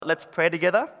Let's pray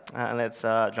together and let's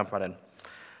jump right in.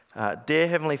 Dear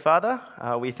Heavenly Father,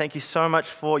 we thank you so much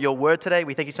for your word today.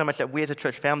 We thank you so much that we as a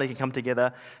church family can come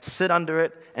together, sit under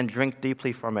it, and drink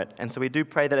deeply from it. And so we do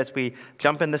pray that as we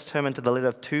jump in this term into the letter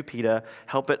of 2 Peter,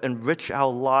 help it enrich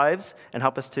our lives and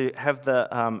help us to have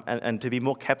and to be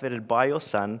more captivated by your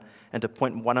Son and to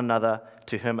point one another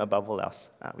to him above all else.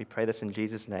 We pray this in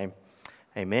Jesus' name.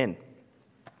 Amen.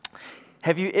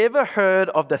 Have you ever heard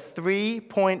of the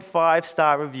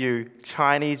 3.5-star review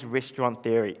Chinese restaurant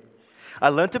theory? I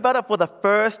learned about it for the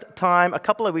first time a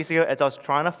couple of weeks ago as I was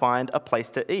trying to find a place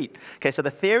to eat. Okay, so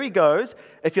the theory goes,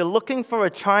 if you're looking for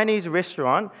a Chinese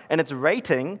restaurant and its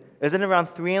rating isn't around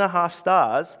 3.5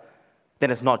 stars, then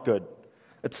it's not good.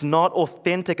 It's not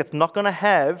authentic. It's not going to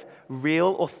have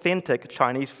real, authentic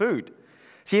Chinese food.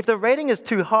 See, if the rating is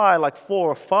too high, like 4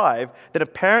 or 5, then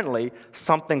apparently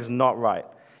something's not right.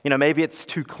 Maybe it's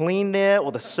too clean there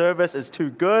or the service is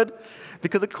too good.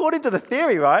 Because according to the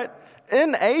theory, right,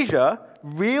 in Asia,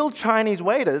 real Chinese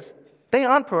waiters, they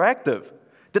aren't proactive.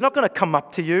 They're not going to come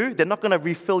up to you. They're not going to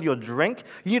refill your drink.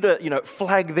 You need to,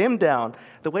 flag them down.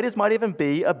 The waiters might even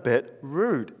be a bit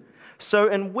rude. So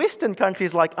in Western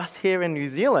countries like us here in New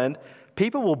Zealand,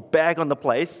 people will bag on the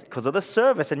place because of the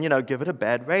service and, give it a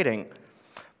bad rating.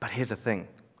 But here's the thing.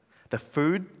 The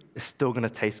food is still going to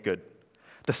taste good.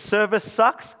 The service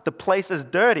sucks, the place is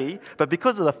dirty, but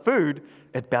because of the food,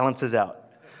 it balances out.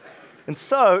 And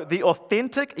so, the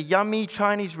authentic, yummy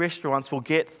Chinese restaurants will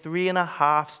get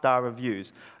 3.5-star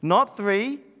reviews. Not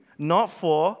 3, not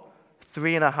 4,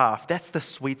 3.5. That's the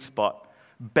sweet spot.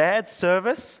 Bad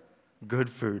service, good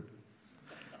food.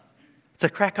 It's a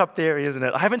crack-up theory, isn't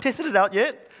it? I haven't tested it out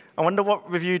yet. I wonder what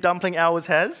review Dumpling Hours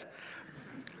has.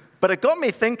 But it got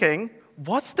me thinking,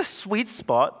 what's the sweet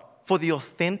spot for the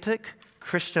authentic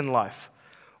Christian life?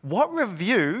 What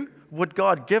review would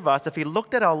God give us if he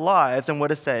looked at our lives and were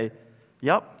to say,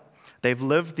 yep, they've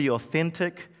lived the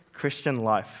authentic Christian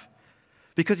life?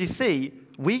 Because you see,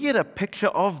 we get a picture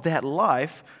of that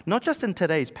life, not just in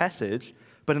today's passage,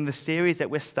 but in the series that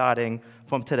we're starting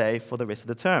from today for the rest of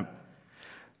the term.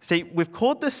 See, we've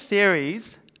called this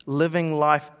series Living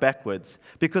Life Backwards,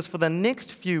 because for the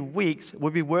next few weeks,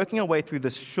 we'll be working our way through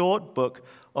this short book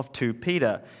of 2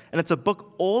 Peter. And it's a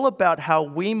book all about how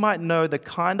we might know the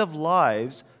kind of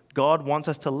lives God wants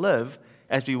us to live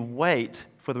as we wait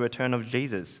for the return of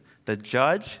Jesus, the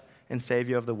judge and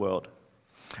savior of the world.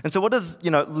 And so what does,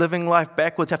 living life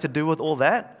backwards have to do with all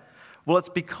that? Well, it's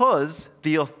because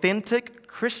the authentic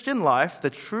Christian life, the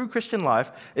true Christian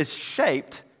life, is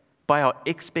shaped by our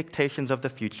expectations of the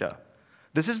future.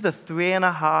 This is the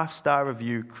 3.5-star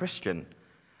review Christian,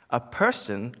 a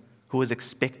person who is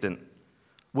expectant.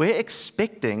 We're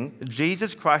expecting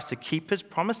Jesus Christ to keep his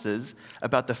promises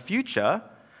about the future,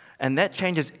 and that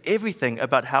changes everything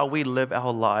about how we live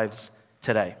our lives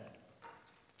today.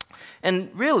 And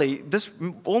really, this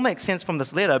all makes sense from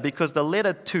this letter because the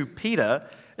letter to Peter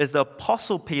is the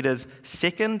Apostle Peter's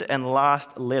second and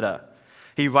last letter.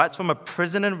 He writes from a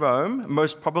prison in Rome,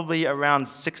 most probably around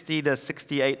 60 to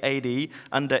 68 AD,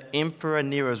 under Emperor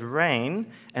Nero's reign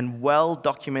and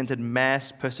well-documented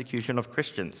mass persecution of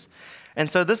Christians. And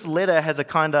so this letter has a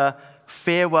kind of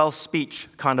farewell speech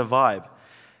kind of vibe.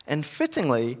 And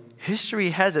fittingly,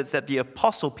 history has it that the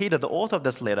Apostle Peter, the author of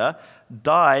this letter,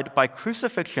 died by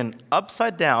crucifixion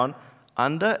upside down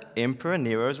under Emperor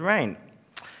Nero's reign.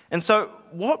 And so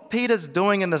what Peter's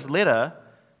doing in this letter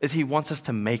is he wants us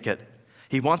to make it.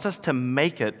 He wants us to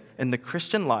make it in the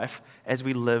Christian life as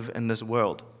we live in this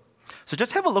world. So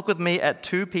just have a look with me at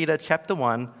 2 Peter chapter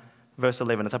 1, verse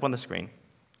 11. It's up on the screen.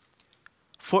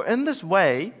 For in this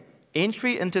way,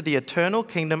 entry into the eternal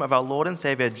kingdom of our Lord and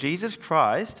Savior, Jesus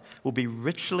Christ, will be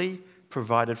richly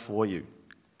provided for you.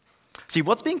 See,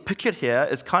 what's being pictured here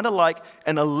is kind of like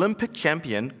an Olympic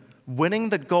champion winning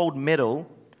the gold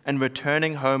medal and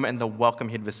returning home and the welcome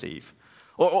he'd receive.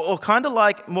 Or kind of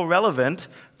like, more relevant,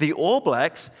 the All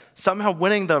Blacks somehow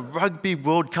winning the Rugby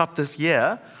World Cup this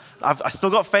year. I still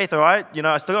got faith, all right?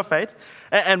 I still got faith.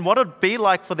 And what it would be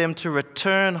like for them to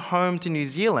return home to New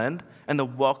Zealand and the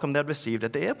welcome they'd received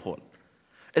at the airport.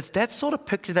 It's that sort of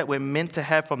picture that we're meant to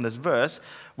have from this verse,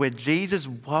 where Jesus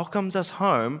welcomes us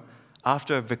home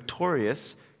after a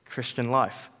victorious Christian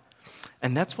life.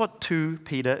 And that's what 2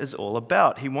 Peter is all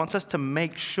about. He wants us to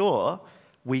make sure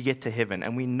we get to heaven,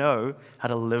 and we know how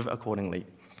to live accordingly.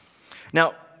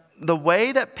 Now, the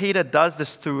way that Peter does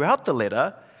this throughout the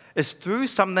letter is through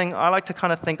something I like to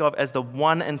kind of think of as the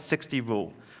 1 in 60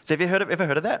 rule. So have you ever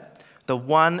heard of that? The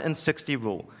 1 in 60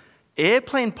 rule.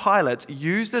 Airplane pilots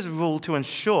use this rule to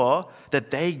ensure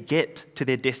that they get to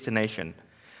their destination.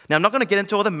 Now, I'm not going to get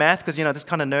into all the math because, this is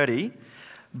kind of nerdy,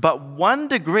 But 1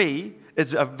 degree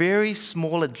is a very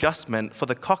small adjustment for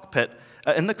the cockpit,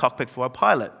 in the cockpit for a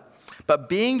pilot. But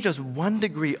being just 1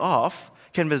 degree off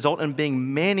can result in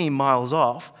being many miles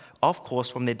off course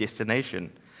from their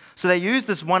destination. So they use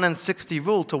this 1 in 60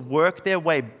 rule to work their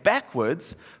way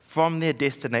backwards from their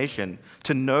destination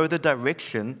to know the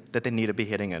direction that they need to be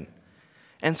heading in.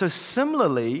 And so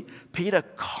similarly, Peter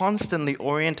constantly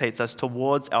orientates us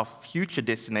towards our future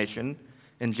destination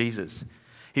in Jesus.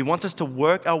 He wants us to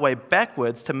work our way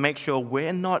backwards to make sure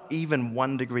we're not even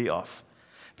 1 degree off,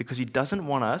 because he doesn't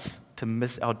want us to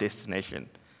miss our destination.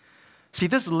 See,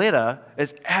 this letter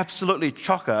is absolutely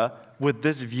chocker with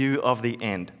this view of the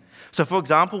end. So, for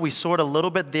example, we saw it a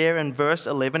little bit there in verse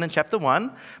 11 in chapter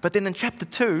 1, but then in chapter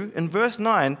 2, in verse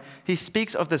 9, he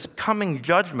speaks of this coming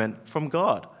judgment from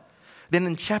God. Then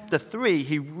in chapter 3,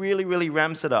 he really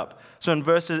ramps it up. So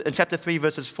in chapter 3,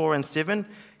 verses 4 and 7,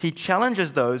 he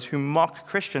challenges those who mock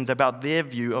Christians about their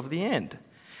view of the end.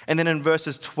 And then in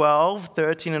verses 12,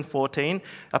 13, and 14,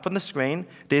 up on the screen,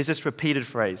 there's this repeated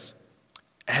phrase,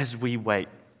 as we wait,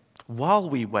 while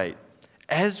we wait,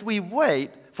 as we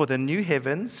wait for the new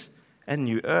heavens and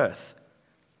new earth.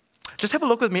 Just have a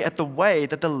look with me at the way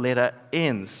that the letter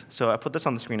ends. So I put this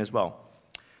on the screen as well.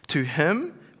 To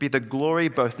him be the glory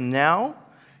both now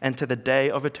and to the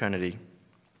day of eternity.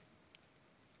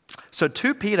 So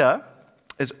 2 Peter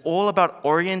is all about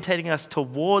orientating us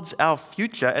towards our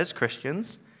future as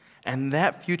Christians, and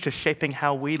that future shaping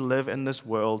how we live in this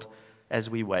world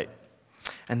as we wait.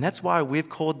 And that's why we've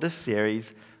called this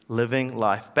series Living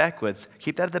Life Backwards.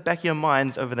 Keep that at the back of your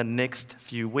minds over the next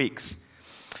few weeks.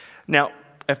 Now,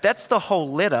 if that's the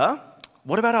whole letter,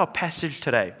 what about our passage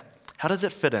today? How does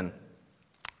it fit in?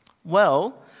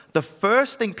 Well, the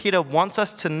first thing Peter wants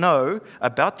us to know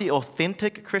about the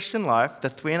authentic Christian life, the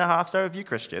 3.5-star review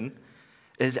Christian,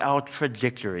 is our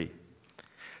trajectory.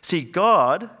 See,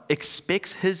 God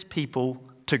expects his people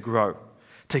to grow,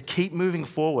 to keep moving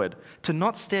forward, to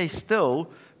not stay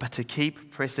still, but to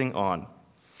keep pressing on.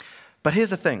 But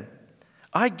here's the thing.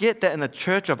 I get that in a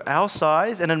church of our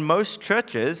size, and in most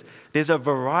churches, there's a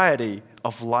variety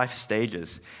of life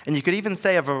stages. And you could even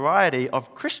say a variety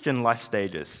of Christian life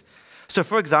stages. So,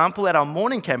 for example, at our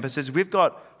morning campuses, we've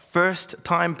got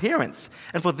first-time parents.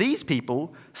 And for these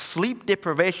people, sleep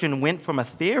deprivation went from a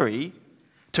theory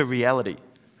to reality.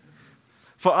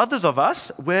 For others of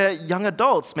us, we're young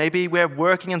adults. Maybe we're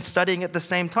working and studying at the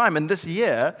same time. And this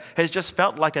year has just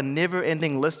felt like a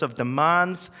never-ending list of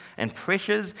demands and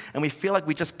pressures, and we feel like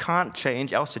we just can't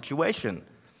change our situation.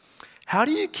 How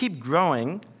do you keep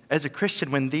growing as a Christian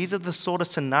when these are the sort of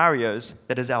scenarios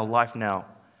that is our life now?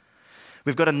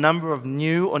 We've got a number of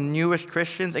new or newish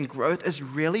Christians, and growth is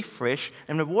really fresh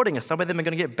and rewarding. Some of them are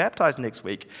going to get baptized next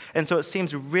week. And so it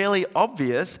seems really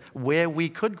obvious where we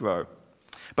could grow.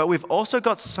 But we've also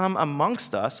got some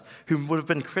amongst us who would have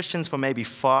been Christians for maybe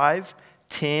 5,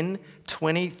 10,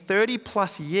 20, 30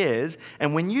 plus years.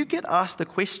 And when you get asked the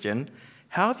question,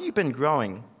 how have you been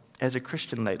growing as a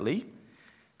Christian lately?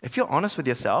 If you're honest with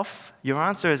yourself, your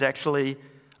answer is actually,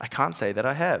 I can't say that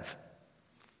I have.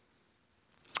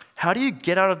 How do you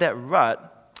get out of that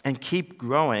rut and keep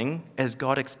growing as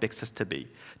God expects us to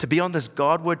be on this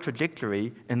Godward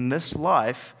trajectory in this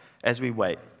life as we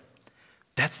wait?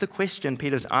 That's the question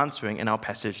Peter's answering in our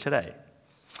passage today.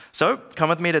 So come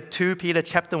with me to 2 Peter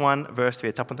chapter 1, verse 3.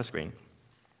 It's up on the screen.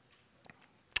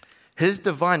 His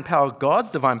divine power,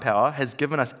 God's divine power, has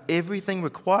given us everything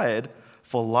required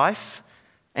for life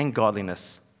and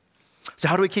godliness. So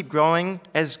how do we keep growing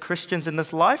as Christians in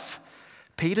this life?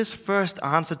 Peter's first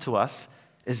answer to us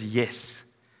is yes.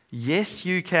 Yes,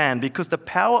 you can, because the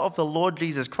power of the Lord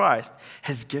Jesus Christ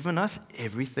has given us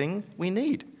everything we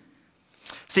need.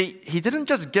 See, he didn't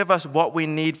just give us what we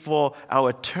need for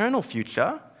our eternal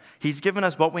future. He's given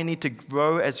us what we need to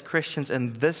grow as Christians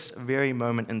in this very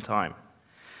moment in time.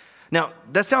 Now,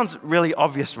 that sounds really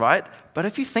obvious, right? But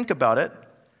if you think about it,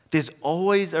 there's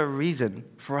always a reason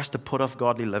for us to put off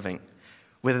godly living.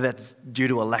 Whether that's due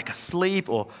to a lack of sleep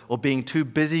or being too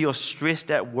busy or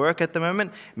stressed at work at the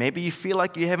moment. Maybe you feel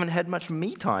like you haven't had much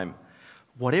me time.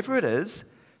 Whatever it is,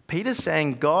 Peter's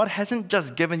saying God hasn't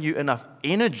just given you enough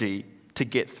energy to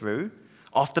get through.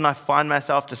 Often I find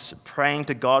myself just praying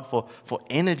to God for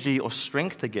energy or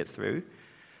strength to get through.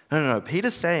 No.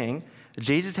 Peter's saying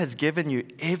Jesus has given you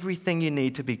everything you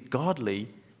need to be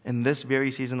godly in this very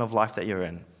season of life that you're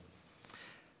in.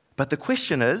 But the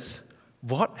question is,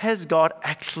 what has God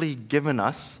actually given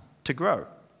us to grow?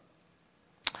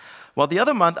 Well, the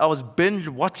other month I was binge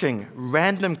watching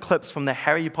random clips from the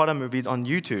Harry Potter movies on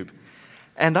YouTube.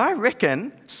 And I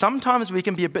reckon sometimes we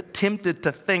can be a bit tempted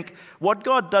to think what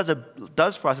God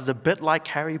does for us is a bit like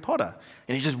Harry Potter.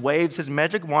 And he just waves his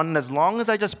magic wand, and as long as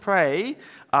I just pray,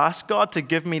 ask God to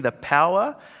give me the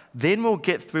power, then we'll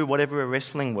get through whatever we're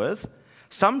wrestling with.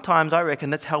 Sometimes I reckon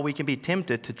that's how we can be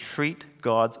tempted to treat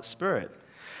God's Spirit.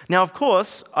 Now, of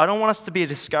course, I don't want us to be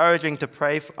discouraging to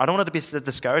pray. I don't want it to be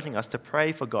discouraging us to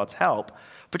pray for God's help.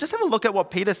 But just have a look at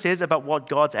what Peter says about what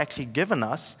God's actually given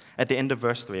us at the end of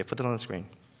verse 3. I put it on the screen.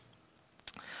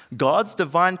 God's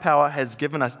divine power has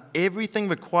given us everything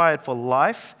required for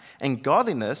life and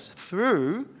godliness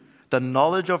through the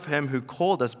knowledge of Him who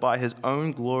called us by His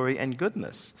own glory and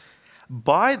goodness.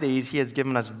 By these He has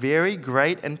given us very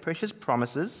great and precious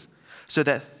promises, so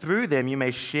that through them you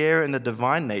may share in the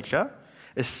divine nature,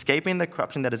 escaping the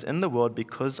corruption that is in the world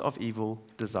because of evil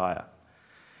desire.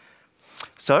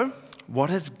 So, what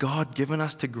has God given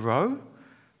us to grow?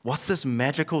 What's this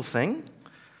magical thing?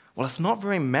 Well, it's not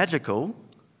very magical.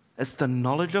 It's the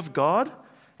knowledge of God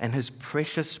and His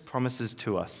precious promises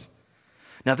to us.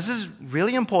 Now, this is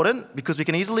really important because we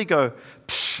can easily go,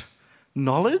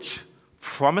 knowledge,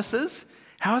 promises,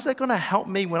 how is that going to help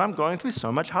me when I'm going through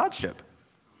so much hardship?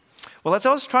 Well, as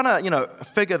I was trying to,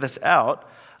 figure this out,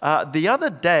 the other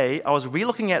day I was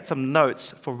re-looking at some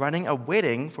notes for running a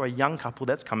wedding for a young couple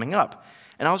that's coming up.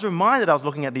 And I was reminded, I was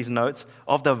looking at these notes,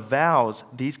 of the vows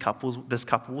this couple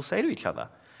will say to each other.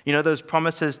 Those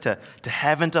promises to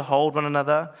have and to hold one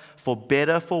another, for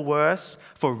better, for worse,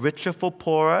 for richer, for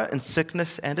poorer, in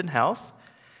sickness and in health.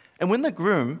 And when the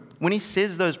groom, when he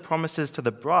says those promises to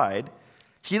the bride,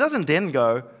 she doesn't then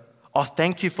go, oh,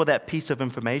 thank you for that piece of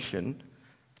information.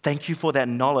 Thank you for that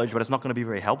knowledge, but it's not going to be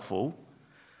very helpful.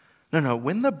 No.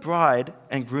 When the bride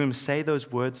and groom say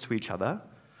those words to each other,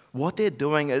 what they're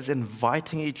doing is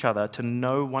inviting each other to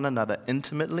know one another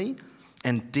intimately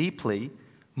and deeply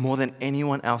more than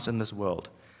anyone else in this world.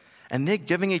 And they're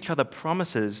giving each other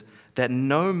promises that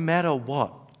no matter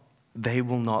what, they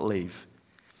will not leave.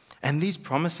 And these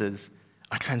promises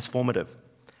are transformative.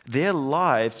 Their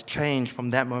lives change from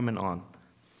that moment on.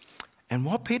 And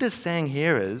what Peter's saying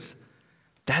here is,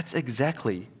 that's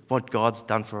exactly what God's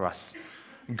done for us.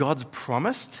 God's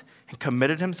promised and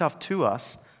committed Himself to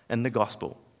us in the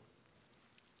gospel.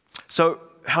 So,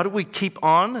 how do we keep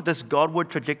on this Godward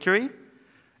trajectory?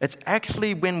 It's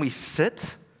actually when we sit,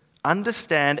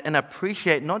 understand, and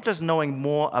appreciate not just knowing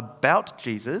more about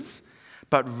Jesus,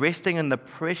 but resting in the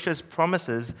precious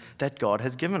promises that God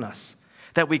has given us.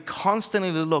 That we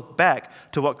constantly look back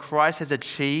to what Christ has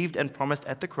achieved and promised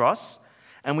at the cross,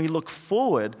 and we look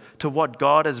forward to what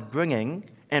God is bringing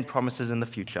and promises in the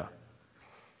future.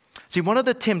 See, one of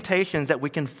the temptations that we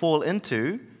can fall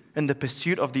into in the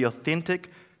pursuit of the authentic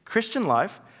Christian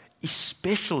life,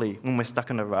 especially when we're stuck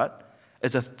in a rut,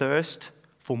 is a thirst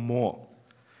for more.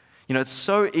 It's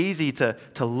so easy to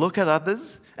look at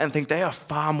others and think they are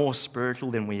far more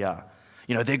spiritual than we are.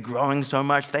 They're growing so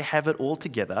much, they have it all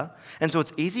together. And so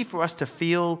it's easy for us to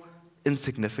feel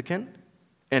insignificant,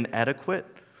 inadequate,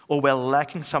 or we're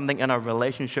lacking something in our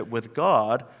relationship with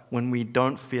God when we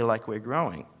don't feel like we're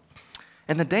growing.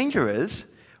 And the danger is,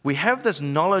 we have this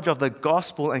knowledge of the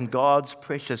gospel and God's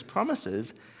precious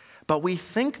promises, but we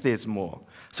think there's more.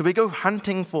 So we go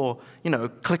hunting for,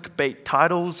 clickbait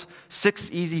titles, 6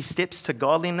 easy steps to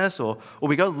godliness, or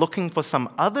we go looking for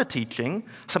some other teaching,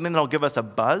 something that'll give us a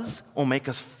buzz or make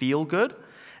us feel good.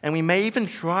 And we may even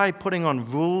try putting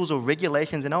on rules or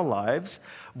regulations in our lives.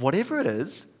 Whatever it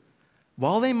is,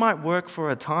 while they might work for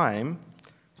a time,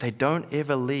 they don't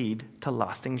ever lead to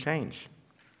lasting change.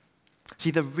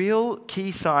 See, the real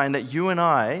key sign that you and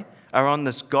I are on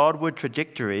this Godward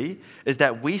trajectory is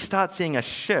that we start seeing a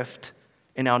shift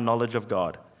in our knowledge of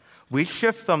God. We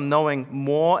shift from knowing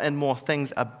more and more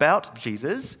things about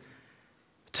Jesus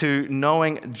to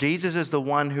knowing Jesus is the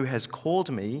one who has called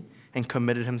me and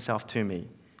committed Himself to me.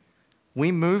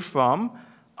 We move from,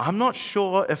 I'm not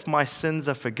sure if my sins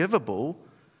are forgivable,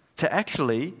 to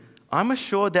actually, I'm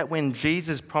assured that when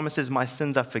Jesus promises my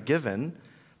sins are forgiven,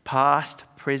 past,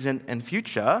 present, and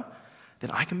future,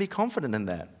 then I can be confident in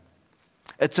that.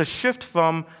 It's a shift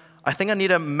from, I think I need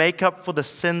to make up for the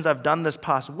sins I've done this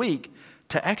past week,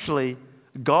 to actually,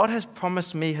 God has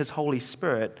promised me His Holy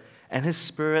Spirit, and His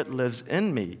Spirit lives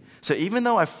in me. So even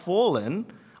though I've fallen,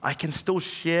 I can still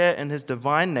share in His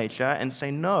divine nature and say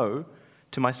no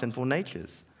to my sinful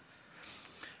natures.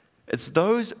 It's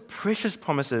those precious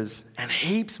promises and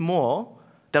heaps more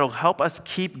that will help us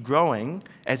keep growing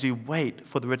as we wait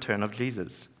for the return of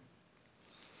Jesus.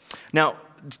 Now,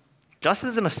 just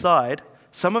as an aside,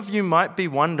 some of you might be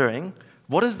wondering,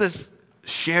 what is this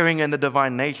sharing in the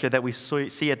divine nature that we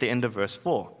see at the end of verse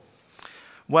 4?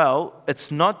 Well,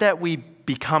 it's not that we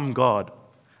become God.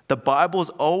 The Bible's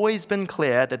always been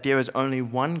clear that there is only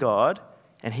one God,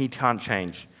 and He can't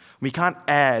change. We can't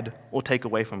add or take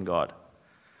away from God.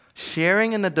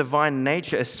 Sharing in the divine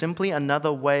nature is simply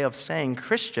another way of saying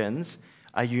Christians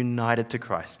are united to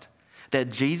Christ, that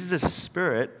Jesus'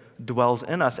 Spirit dwells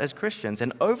in us as Christians.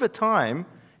 And over time,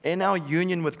 in our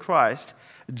union with Christ,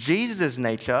 Jesus'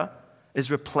 nature is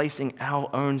replacing our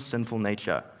own sinful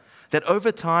nature. That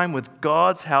over time, with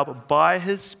God's help, by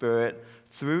His Spirit,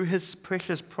 through His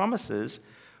precious promises,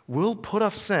 we'll put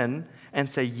off sin and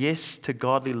say yes to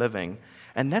godly living.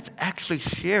 And that's actually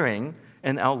sharing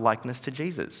in our likeness to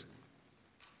Jesus.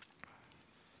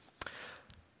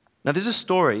 Now, there's a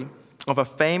story of a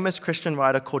famous Christian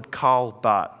writer called Karl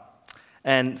Barth.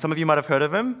 And some of you might have heard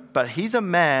of him, but he's a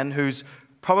man who's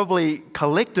probably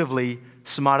collectively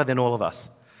smarter than all of us.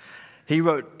 He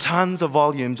wrote tons of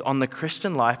volumes on the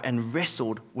Christian life and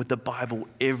wrestled with the Bible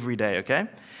every day, okay?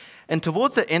 And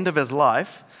towards the end of his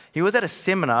life, he was at a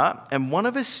seminar, and one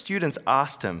of his students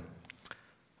asked him,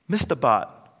 "Mr. Barth,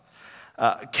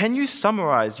 can you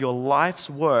summarize your life's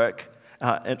work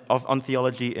on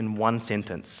theology in one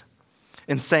sentence?"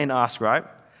 Insane ask, right?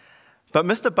 But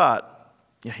Mr. Barth,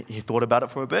 he thought about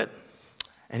it for a bit,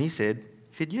 and he said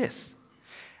yes.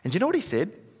 And do you know what he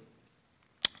said?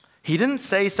 He didn't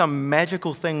say some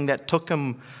magical thing that took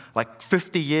him like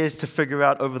 50 years to figure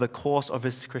out over the course of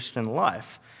his Christian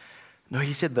life. No,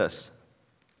 he said this: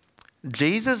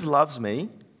 "Jesus loves me,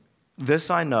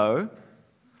 this I know,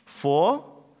 for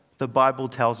the Bible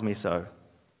tells me so."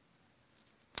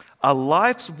 A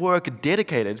life's work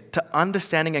dedicated to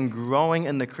understanding and growing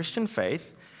in the Christian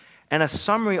faith, and a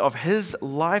summary of his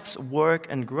life's work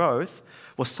and growth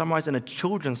was summarized in a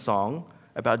children's song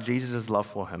about Jesus' love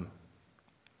for him.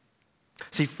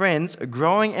 See, friends,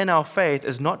 growing in our faith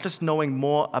is not just knowing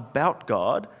more about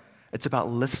God, it's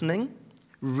about listening,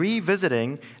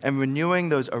 revisiting, and renewing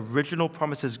those original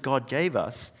promises God gave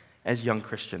us as young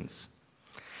Christians.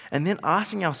 And then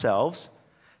asking ourselves,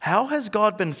 how has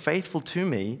God been faithful to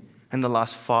me in the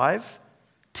last 5,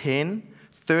 10,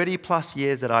 30 plus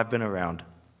years that I've been around?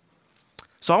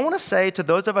 So I want to say to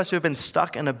those of us who have been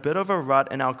stuck in a bit of a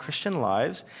rut in our Christian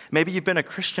lives, maybe you've been a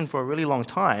Christian for a really long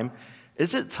time,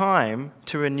 is it time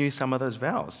to renew some of those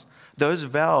vows? Those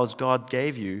vows God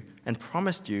gave you and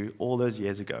promised you all those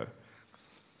years ago.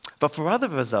 But for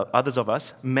others of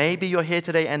us, maybe you're here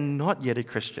today and not yet a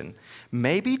Christian.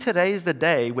 Maybe today is the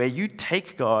day where you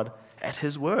take God at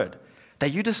His word,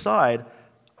 that you decide,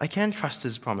 I can trust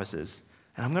His promises,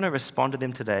 and I'm going to respond to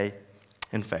them today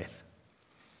in faith.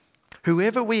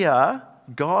 Whoever we are,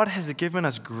 God has given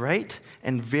us great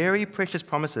and very precious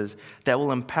promises that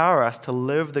will empower us to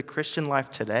live the Christian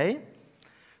life today,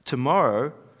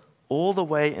 tomorrow, all the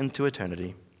way into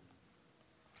eternity.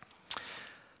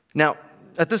 Now,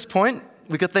 at this point,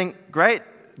 we could think, great,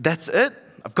 that's it.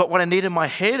 I've got what I need in my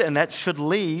head, and that should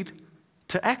lead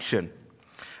to action.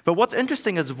 But what's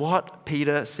interesting is what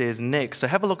Peter says next. So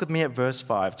have a look with me at verse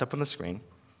 5. It's up on the screen.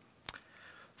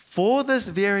 "For this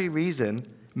very reason,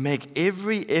 make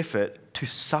every effort to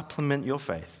supplement your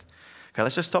faith." Okay,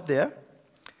 let's just stop there.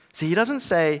 See, he doesn't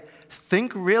say,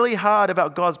 think really hard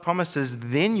about God's promises,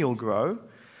 then you'll grow.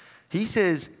 He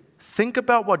says, think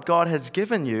about what God has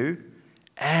given you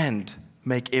and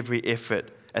make every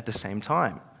effort at the same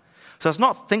time. So it's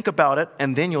not think about it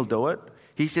and then you'll do it.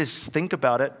 He says, think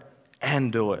about it and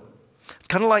do it. It's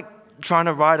kind of like trying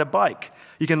to ride a bike.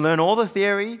 You can learn all the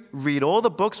theory, read all the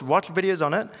books, watch videos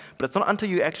on it, but it's not until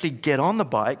you actually get on the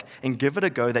bike and give it a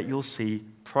go that you'll see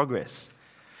progress.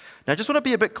 Now, I just want to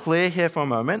be a bit clear here for a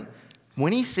moment.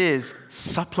 When he says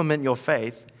supplement your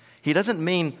faith, he doesn't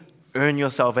mean earn your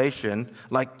salvation,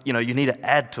 like, you need to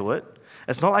add to it.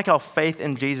 It's not like our faith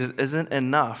in Jesus isn't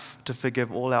enough to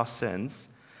forgive all our sins.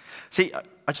 See,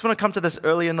 I just want to come to this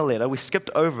early in the letter. We skipped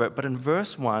over it, but in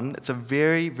verse 1, it's a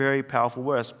very, very powerful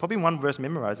verse. Probably one verse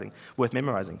worth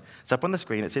memorizing. It's up on the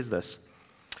screen. It says this: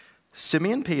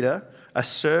 "Simeon Peter, a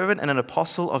servant and an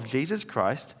apostle of Jesus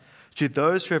Christ, to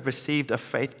those who have received a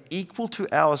faith equal to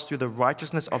ours through the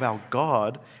righteousness of our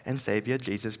God and Savior,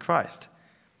 Jesus Christ."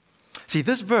 See,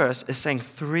 this verse is saying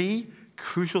 3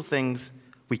 crucial things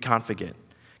we can't forget.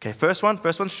 Okay, first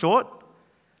one's short.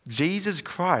 Jesus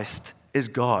Christ is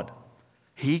God.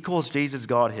 He calls Jesus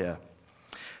God here.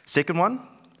 Second one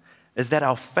is that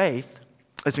our faith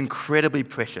is incredibly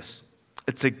precious.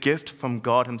 It's a gift from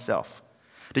God Himself.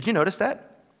 Did you notice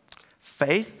that?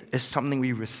 Faith is something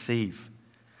we receive.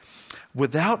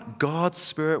 Without God's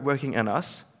Spirit working in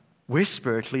us, we're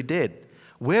spiritually dead.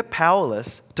 We're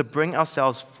powerless to bring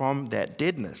ourselves from that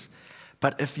deadness.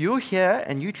 But if you're here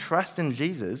and you trust in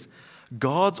Jesus,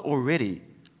 God's already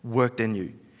worked in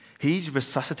you. He's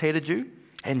resuscitated you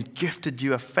and gifted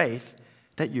you a faith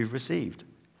that you've received.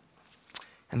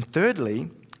 And thirdly,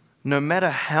 no matter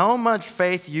how much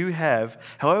faith you have,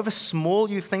 however small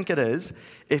you think it is,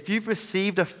 if you've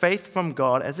received a faith from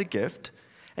God as a gift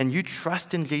and you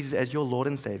trust in Jesus as your Lord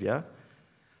and Savior,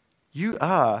 you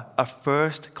are a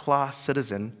first-class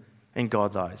citizen in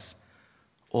God's eyes.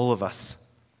 All of us.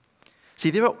 See,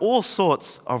 there are all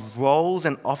sorts of roles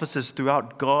and offices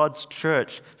throughout God's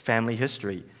church family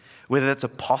history, whether it's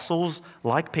apostles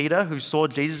like Peter, who saw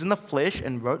Jesus in the flesh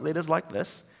and wrote letters like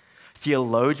this,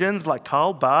 theologians like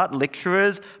Karl Barth,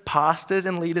 lecturers, pastors,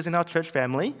 and leaders in our church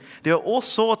family. There are all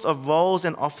sorts of roles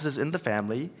and offices in the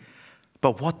family,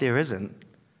 but what there isn't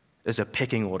is a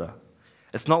pecking order.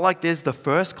 It's not like there's the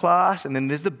first class, and then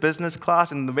there's the business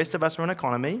class, and the rest of us are in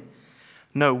economy.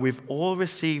 No, we've all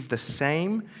received the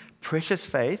same precious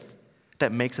faith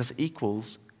that makes us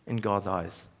equals in God's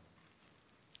eyes.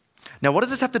 Now, what does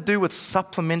this have to do with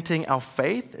supplementing our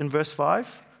faith in verse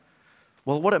 5?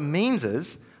 Well, what it means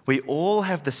is we all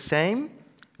have the same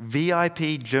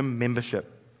VIP gym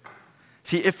membership.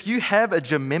 See, if you have a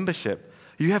gym membership,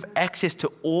 you have access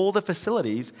to all the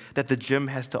facilities that the gym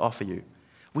has to offer you.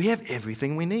 We have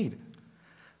everything we need.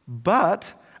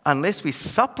 But unless we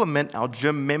supplement our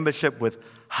gym membership with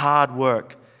hard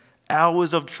work,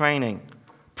 hours of training,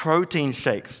 protein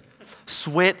shakes,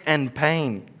 sweat and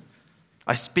pain.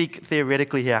 I speak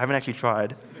theoretically here, I haven't actually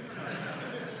tried.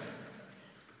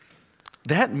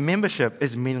 That membership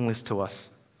is meaningless to us.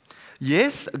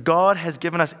 Yes, God has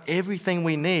given us everything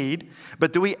we need,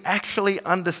 but do we actually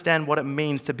understand what it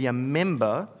means to be a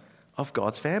member of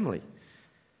God's family?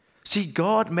 See,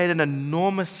 God made an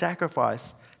enormous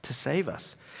sacrifice to save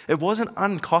us. It wasn't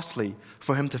uncostly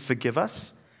for him to forgive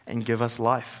us and give us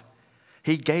life.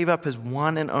 He gave up his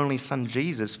one and only son,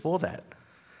 Jesus, for that.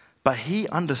 But he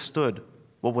understood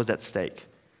what was at stake.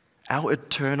 Our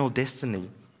eternal destiny,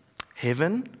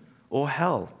 heaven or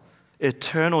hell,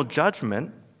 eternal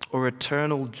judgment or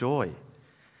eternal joy.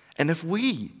 And if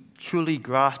we truly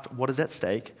grasp what is at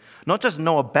stake, not just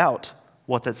know about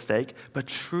what's at stake, but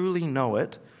truly know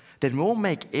it, then we'll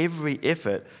make every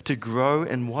effort to grow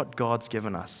in what God's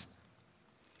given us.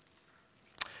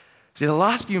 See, the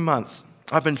last few months,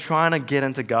 I've been trying to get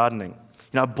into gardening.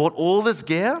 I bought all this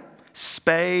gear,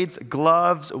 spades,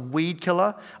 gloves, weed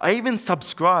killer. I even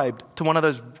subscribed to one of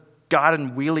those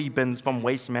garden wheelie bins from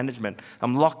Waste Management.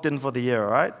 I'm locked in for the year,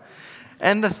 all right?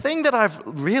 And the thing that I've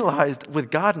realized with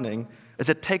gardening is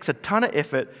it takes a ton of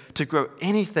effort to grow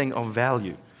anything of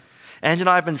value. Angie and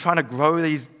I have been trying to grow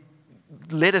these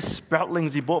lettuce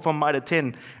sproutlings you bought from Mitre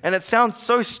 10. And it sounds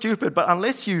so stupid, but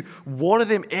unless you water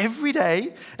them every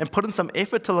day and put in some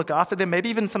effort to look after them, maybe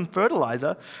even some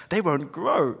fertilizer, they won't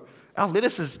grow. Our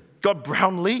lettuce has got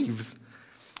brown leaves.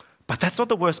 But that's not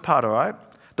the worst part, all right?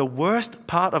 The worst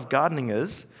part of gardening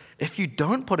is if you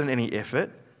don't put in any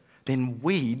effort, then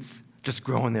weeds just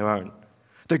grow on their own.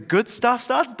 The good stuff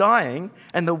starts dying,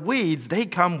 and the weeds, they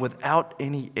come without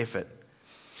any effort.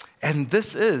 And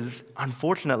this is,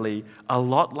 unfortunately, a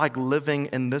lot like living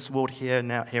in this world here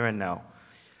and now.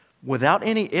 Without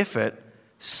any effort,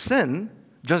 sin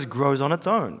just grows on its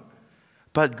own.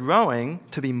 But growing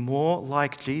to be more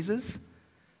like Jesus,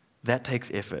 that takes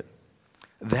effort.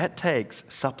 That takes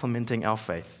supplementing our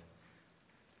faith.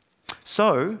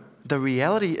 So, the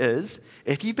reality is,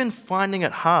 if you've been finding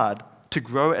it hard to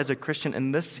grow as a Christian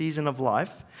in this season of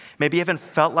life, maybe you haven't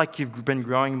felt like you've been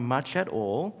growing much at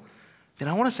all, then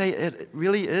I want to say it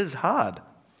really is hard.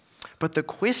 But the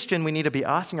question we need to be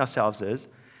asking ourselves is,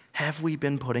 have we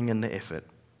been putting in the effort?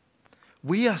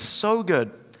 We are so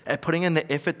good at putting in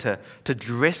the effort to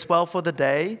dress well for the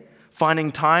day,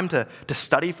 finding time to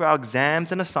study for our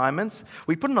exams and assignments.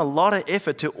 We put in a lot of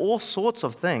effort to all sorts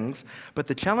of things, but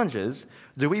the challenge is,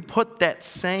 do we put that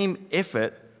same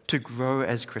effort to grow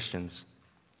as Christians?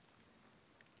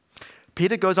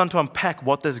 Peter goes on to unpack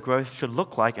what this growth should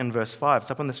look like in verse 5.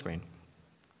 It's up on the screen.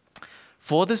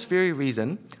 For this very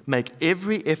reason, make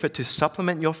every effort to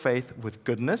supplement your faith with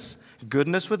goodness,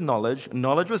 goodness with knowledge,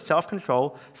 knowledge with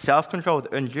self-control, self-control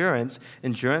with endurance,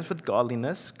 endurance with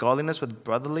godliness, godliness with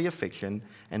brotherly affection,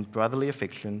 and brotherly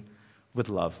affection with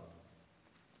love.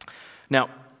 Now,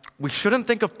 we shouldn't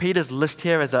think of Peter's list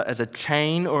here as a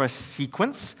chain or a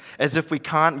sequence, as if we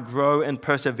can't grow in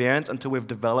perseverance until we've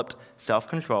developed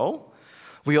self-control.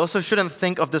 We also shouldn't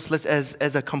think of this list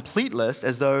as a complete list,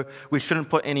 as though we shouldn't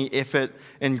put any effort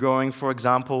in growing, for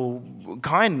example,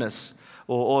 kindness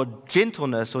or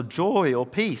gentleness or joy or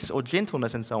peace or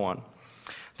gentleness and so on.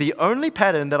 The only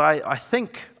pattern that I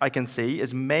think I can see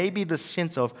is maybe the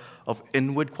sense of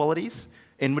inward qualities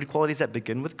that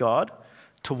begin with God,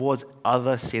 towards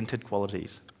other-centered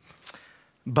qualities.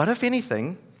 But if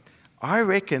anything, I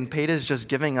reckon Peter's just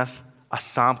giving us a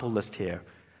sample list here,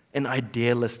 an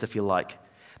idea list, if you like.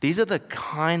 These are the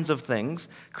kinds of things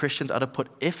Christians are to put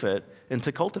effort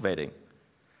into cultivating.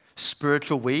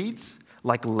 Spiritual weeds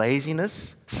like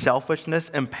laziness, selfishness,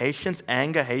 impatience,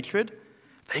 anger, hatred,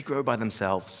 they grow by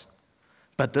themselves.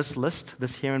 But this list,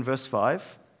 this here in verse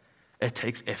 5, it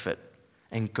takes effort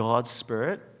and God's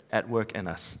Spirit at work in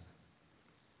us.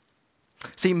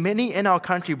 See, many in our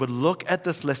country would look at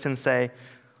this list and say,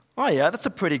 oh yeah, that's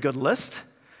a pretty good list,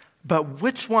 but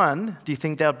which one do you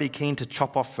think they would be keen to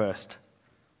chop off first?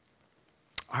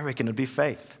 I reckon it'd be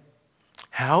faith.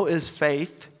 How is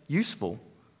faith useful?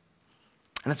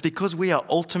 And it's because we are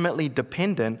ultimately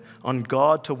dependent on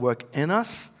God to work in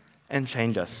us and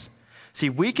change us. See,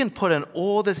 we can put in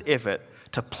all this effort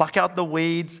to pluck out the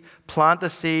weeds, plant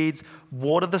the seeds,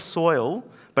 water the soil,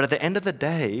 but at the end of the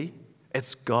day,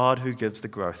 it's God who gives the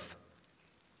growth.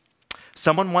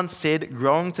 Someone once said,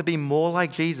 growing to be more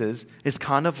like Jesus is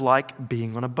kind of like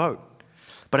being on a boat.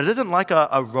 But it isn't like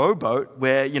a rowboat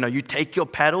where, you take your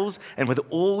paddles and with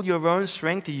all your own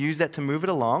strength, you use that to move it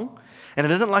along. And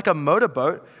it isn't like a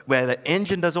motorboat where the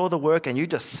engine does all the work and you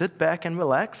just sit back and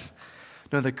relax.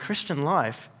 No, the Christian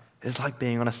life is like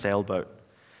being on a sailboat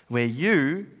where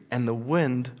you and the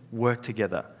wind work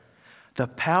together. The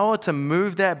power to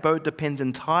move that boat depends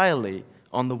entirely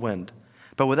on the wind.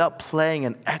 But without playing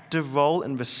an active role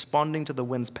in responding to the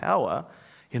wind's power,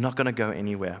 you're not going to go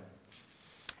anywhere.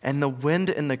 And the wind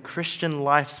in the Christian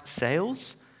life's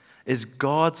sails is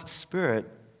God's Spirit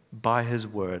by His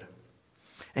Word.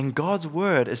 And God's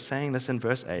Word is saying this in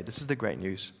verse 8. This is the great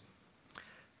news.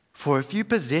 For if you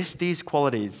possess these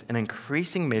qualities in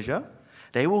increasing measure,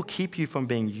 they will keep you from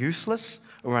being useless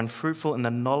or unfruitful in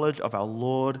the knowledge of our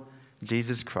Lord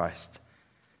Jesus Christ.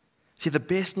 See, the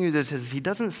best news is He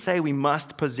doesn't say we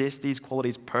must possess these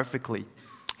qualities perfectly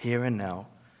here and now.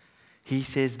 He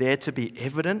says they're to be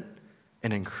evident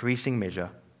in increasing measure.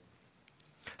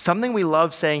 Something we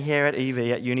love saying here at EV,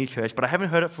 at Uni Church, but I haven't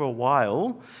heard it for a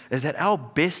while, is that our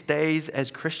best days as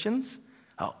Christians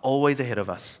are always ahead of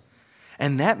us.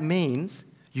 And that means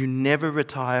you never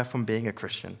retire from being a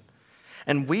Christian.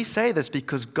 And we say this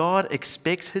because God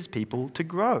expects His people to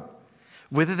grow.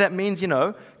 Whether that means,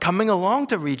 coming along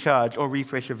to Recharge or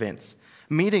Refresh events,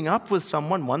 meeting up with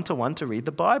someone one-to-one to read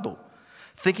the Bible,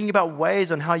 thinking about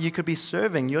ways on how you could be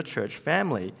serving your church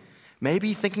family,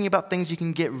 maybe thinking about things you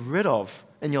can get rid of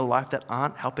in your life that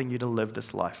aren't helping you to live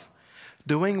this life.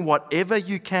 Doing whatever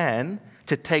you can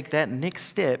to take that next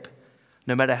step,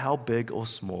 no matter how big or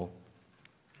small.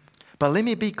 But let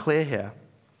me be clear here.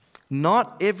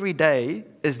 Not every day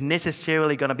is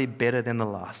necessarily going to be better than the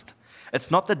last.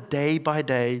 It's not the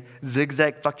day-by-day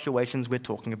zigzag fluctuations we're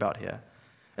talking about here.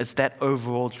 It's that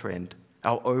overall trend,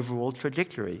 our overall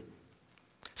trajectory.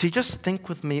 See, just think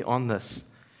with me on this.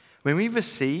 When we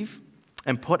receive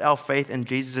and put our faith in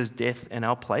Jesus' death in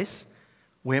our place,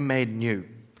 we're made new.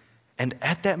 And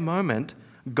at that moment,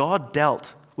 God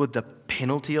dealt with the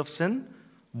penalty of sin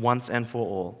once and for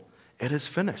all. It is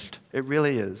finished. It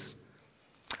really is.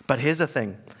 But here's the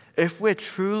thing. If we're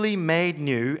truly made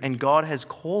new and God has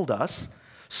called us,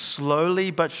 slowly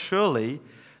but surely,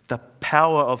 the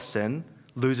power of sin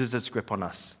loses its grip on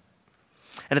us.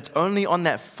 And it's only on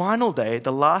that final day,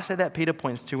 the last day that Peter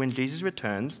points to when Jesus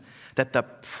returns, that the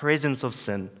presence of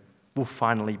sin will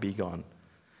finally be gone.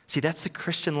 See, that's the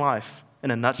Christian life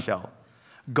in a nutshell.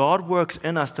 God works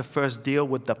in us to first deal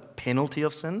with the penalty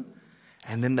of sin,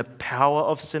 and then the power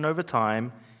of sin over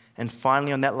time, and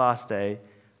finally on that last day,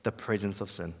 the presence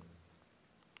of sin.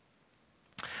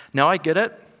 Now I get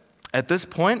it. At this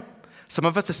point, some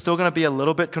of us are still going to be a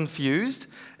little bit confused.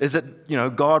 Is it,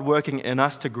 God working in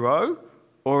us to grow?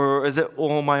 Or is it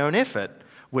all my own effort?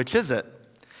 Which is it?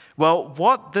 Well,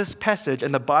 what this passage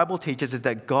and the Bible teaches is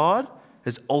that God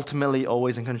is ultimately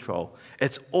always in control.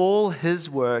 It's all His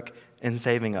work in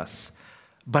saving us.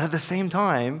 But at the same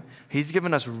time, He's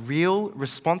given us real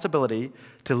responsibility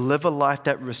to live a life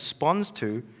that responds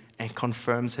to and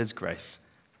confirms His grace.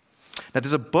 Now,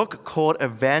 there's a book called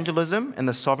Evangelism and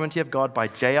the Sovereignty of God by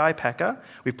J.I. Packer.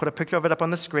 We've put a picture of it up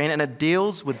on the screen, and it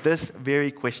deals with this very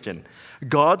question.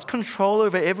 God's control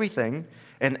over everything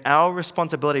and our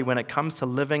responsibility when it comes to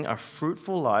living a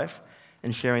fruitful life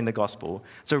and sharing the gospel.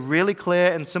 It's a really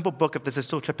clear and simple book, if this is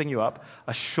still tripping you up,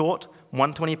 a short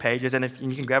 120 pages, and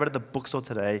you can grab it at the bookstore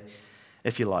today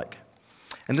if you like.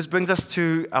 And this brings us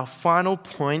to our final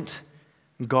point,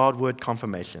 Godward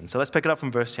confirmation. So let's pick it up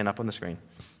from verse 10 up on the screen.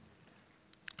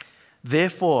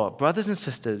 Therefore, brothers and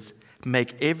sisters,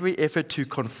 make every effort to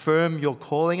confirm your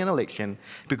calling and election,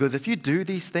 because if you do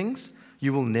these things,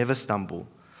 you will never stumble.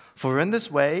 For in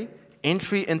this way,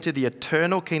 entry into the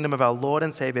eternal kingdom of our Lord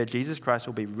and Savior Jesus Christ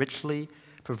will be richly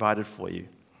provided for you.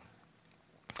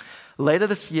 Later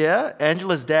this year,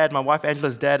 Angela's dad, my wife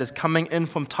Angela's dad, is coming in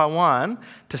from Taiwan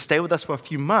to stay with us for a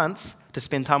few months to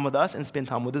spend time with us and spend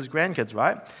time with his grandkids,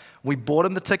 right? We bought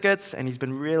him the tickets, and he's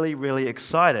been really, really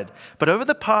excited. But over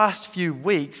the past few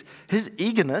weeks, his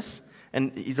eagerness,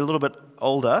 and he's a little bit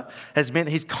older, has meant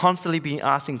he's constantly been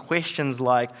asking questions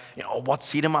like, what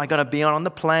seat am I going to be on the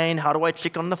plane? How do I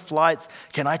check on the flights?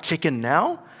 Can I check in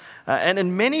now? And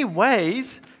in many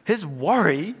ways, his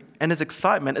worry and his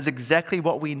excitement is exactly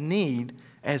what we need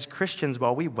as Christians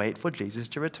while we wait for Jesus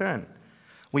to return.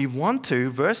 We want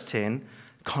to, verse 10,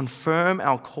 confirm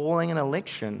our calling and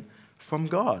election from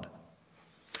God.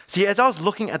 See, as I was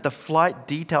looking at the flight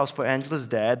details for Angela's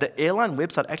dad, the airline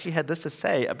website actually had this to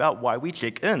say about why we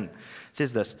check in. It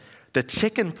says this: the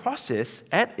check-in process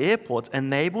at airports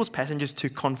enables passengers to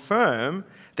confirm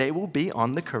they will be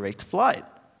on the correct flight.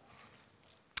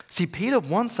 See, Peter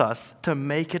wants us to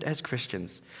make it as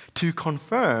Christians, to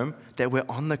confirm that we're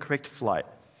on the correct flight.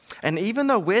 And even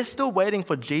though we're still waiting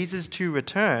for Jesus to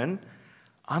return,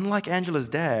 unlike Angela's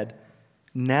dad,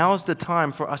 now's the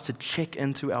time for us to check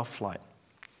into our flight.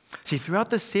 See, throughout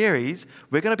this series,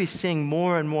 we're going to be seeing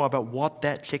more and more about what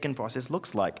that check-in process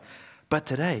looks like. But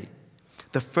today,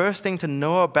 the first thing to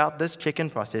know about this check-in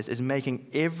process is making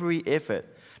every effort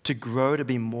to grow to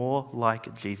be more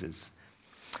like Jesus.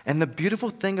 And the beautiful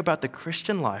thing about the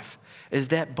Christian life is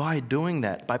that by doing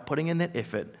that, by putting in that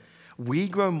effort, we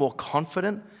grow more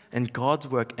confident in God's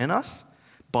work in us,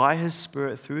 by His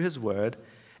Spirit through His Word,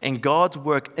 and God's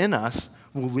work in us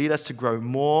will lead us to grow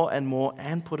more and more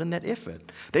and put in that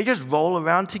effort. They just roll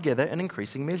around together in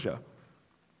increasing measure.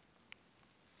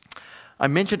 I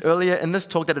mentioned earlier in this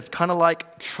talk that it's kind of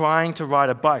like trying to ride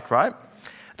a bike, right?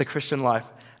 The Christian life.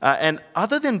 And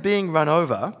other than being run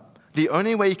over, the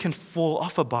only way you can fall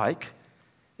off a bike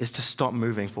is to stop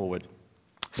moving forward,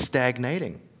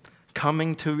 stagnating,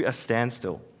 coming to a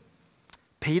standstill.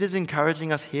 Peter's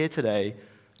encouraging us here today,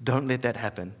 don't let that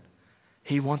happen.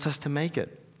 He wants us to make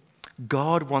it.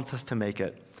 God wants us to make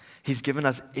it. He's given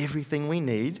us everything we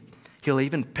need. He'll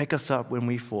even pick us up when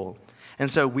we fall.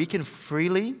 And so we can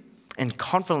freely and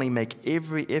confidently make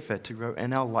every effort to grow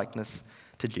in our likeness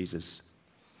to Jesus.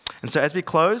 And so as we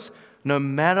close, no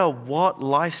matter what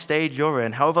life stage you're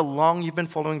in, however long you've been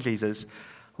following Jesus,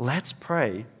 let's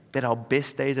pray that our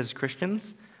best days as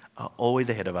Christians are always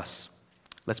ahead of us.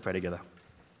 Let's pray together.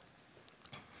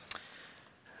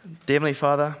 Dear Heavenly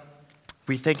Father,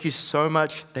 we thank you so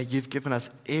much that you've given us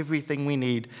everything we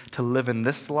need to live in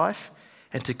this life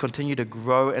and to continue to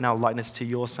grow in our likeness to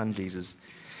your Son, Jesus.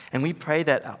 And we pray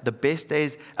that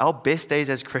our best days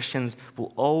as Christians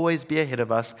will always be ahead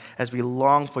of us as we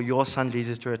long for your Son,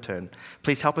 Jesus, to return.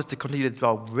 Please help us to continue to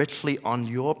dwell richly on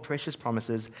your precious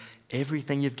promises,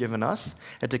 everything you've given us,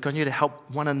 and to continue to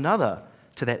help one another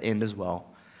to that end as well.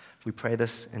 We pray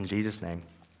this in Jesus' name.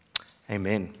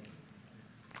 Amen.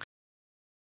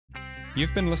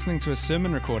 You've been listening to a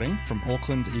sermon recording from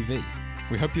Auckland EV.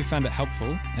 We hope you found it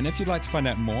helpful, and if you'd like to find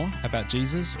out more about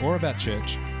Jesus or about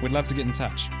church, we'd love to get in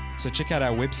touch. So check out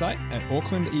our website at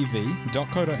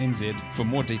aucklandev.co.nz for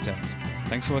more details.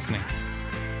 Thanks for listening.